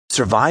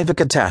Survive a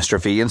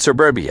Catastrophe in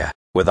Suburbia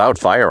Without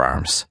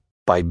Firearms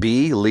by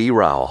B. Lee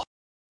Rowell.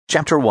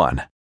 Chapter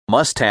 1.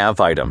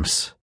 Must-Have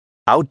Items.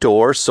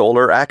 Outdoor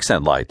Solar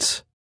Accent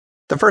Lights.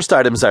 The first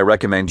items I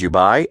recommend you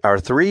buy are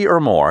 3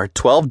 or more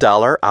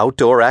 $12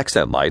 outdoor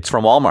accent lights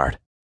from Walmart.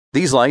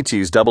 These lights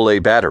use AA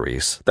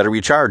batteries that are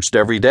recharged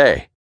every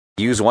day.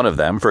 Use one of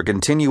them for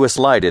continuous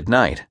light at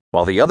night,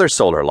 while the other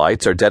solar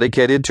lights are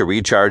dedicated to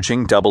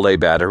recharging AA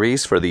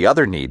batteries for the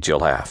other needs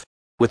you'll have.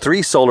 With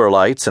 3 solar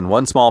lights and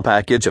 1 small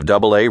package of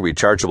AA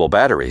rechargeable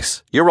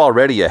batteries, you're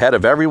already ahead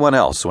of everyone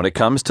else when it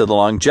comes to the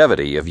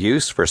longevity of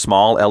use for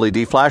small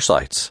LED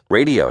flashlights,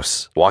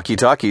 radios,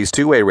 walkie-talkies,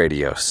 two-way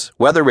radios,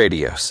 weather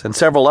radios, and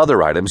several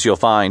other items you'll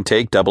find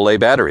take AA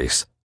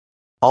batteries.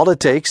 All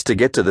it takes to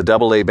get to the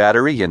AA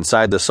battery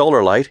inside the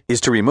solar light is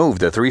to remove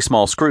the 3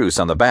 small screws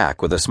on the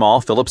back with a small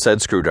Phillips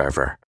head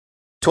screwdriver.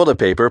 Toilet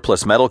paper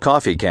plus metal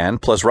coffee can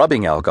plus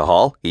rubbing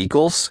alcohol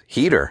equals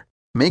heater.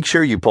 Make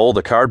sure you pull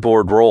the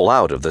cardboard roll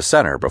out of the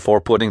center before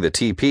putting the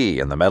TP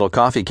in the metal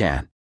coffee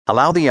can.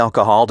 Allow the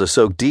alcohol to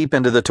soak deep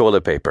into the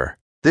toilet paper.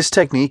 This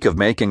technique of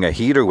making a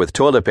heater with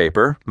toilet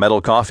paper, metal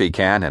coffee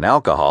can, and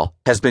alcohol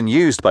has been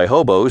used by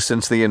hobos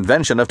since the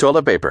invention of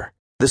toilet paper.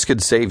 This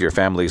could save your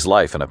family's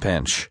life in a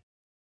pinch.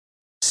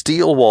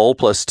 Steel wool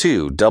plus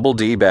 2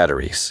 double-D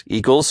batteries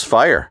equals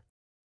fire.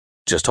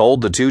 Just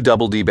hold the 2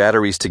 double-D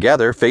batteries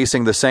together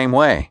facing the same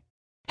way.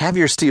 Have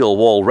your steel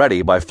wool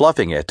ready by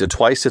fluffing it to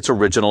twice its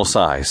original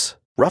size,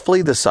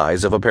 roughly the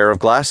size of a pair of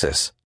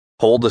glasses.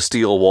 Hold the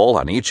steel wool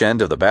on each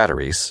end of the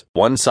batteries.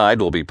 One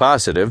side will be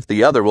positive,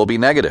 the other will be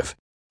negative.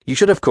 You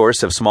should of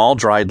course have small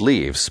dried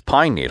leaves,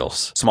 pine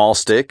needles, small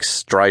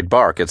sticks, dried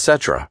bark,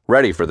 etc.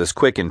 ready for this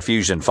quick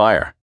infusion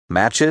fire.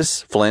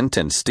 Matches, flint,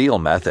 and steel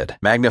method,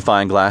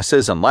 magnifying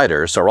glasses, and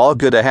lighters are all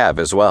good to have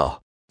as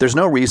well. There's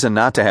no reason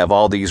not to have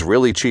all these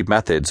really cheap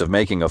methods of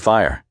making a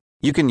fire.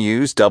 You can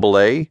use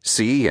AA,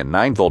 C, and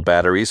 9-volt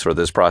batteries for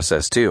this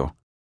process too.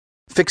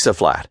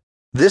 Fix-A-Flat.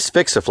 This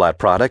Fix-A-Flat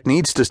product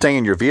needs to stay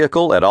in your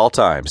vehicle at all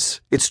times.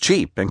 It's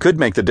cheap and could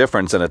make the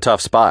difference in a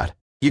tough spot.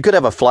 You could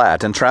have a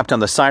flat and trapped on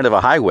the side of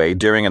a highway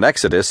during an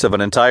exodus of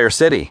an entire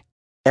city.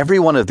 Every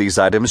one of these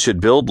items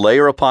should build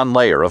layer upon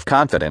layer of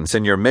confidence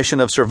in your mission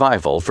of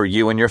survival for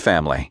you and your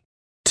family.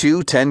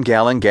 2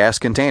 10-gallon gas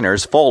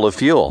containers full of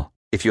fuel.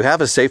 If you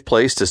have a safe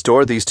place to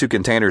store these 2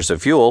 containers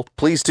of fuel,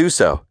 please do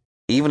so.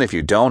 Even if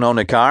you don't own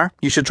a car,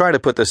 you should try to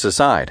put this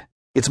aside.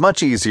 It's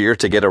much easier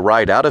to get a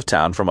ride out of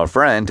town from a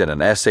friend in an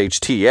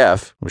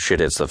SHTF, shit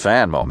hits the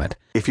fan moment,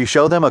 if you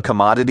show them a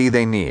commodity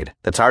they need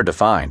that's hard to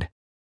find.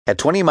 At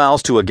 20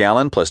 miles to a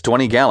gallon plus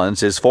 20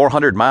 gallons is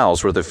 400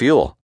 miles worth of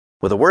fuel.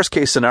 With a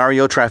worst-case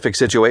scenario traffic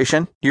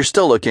situation, you're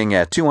still looking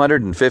at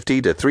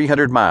 250 to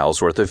 300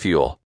 miles worth of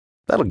fuel.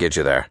 That'll get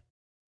you there.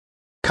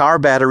 Car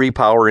battery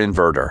power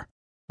inverter.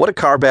 What a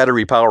car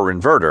battery power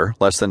inverter,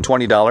 less than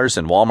 $20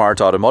 in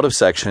Walmart automotive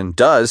section,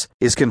 does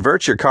is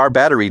convert your car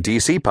battery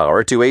DC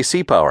power to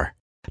AC power.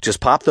 Just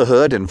pop the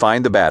hood and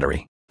find the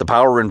battery. The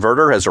power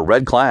inverter has a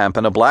red clamp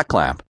and a black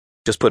clamp.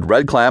 Just put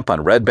red clamp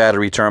on red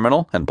battery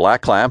terminal and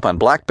black clamp on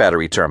black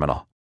battery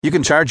terminal. You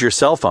can charge your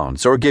cell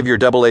phones or give your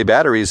AA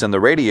batteries and the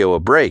radio a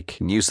break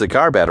and use the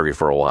car battery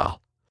for a while.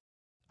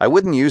 I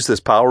wouldn't use this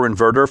power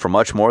inverter for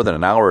much more than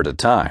an hour at a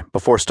time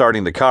before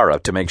starting the car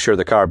up to make sure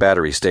the car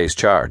battery stays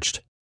charged.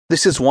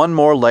 This is one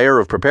more layer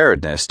of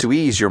preparedness to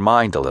ease your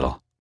mind a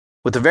little.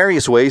 With the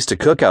various ways to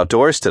cook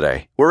outdoors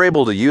today, we're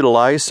able to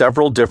utilize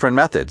several different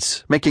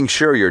methods, making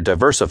sure you're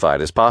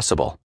diversified as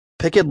possible.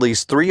 Pick at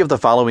least 3 of the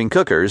following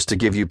cookers to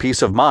give you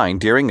peace of mind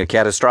during a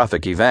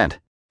catastrophic event.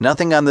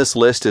 Nothing on this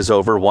list is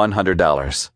over $100.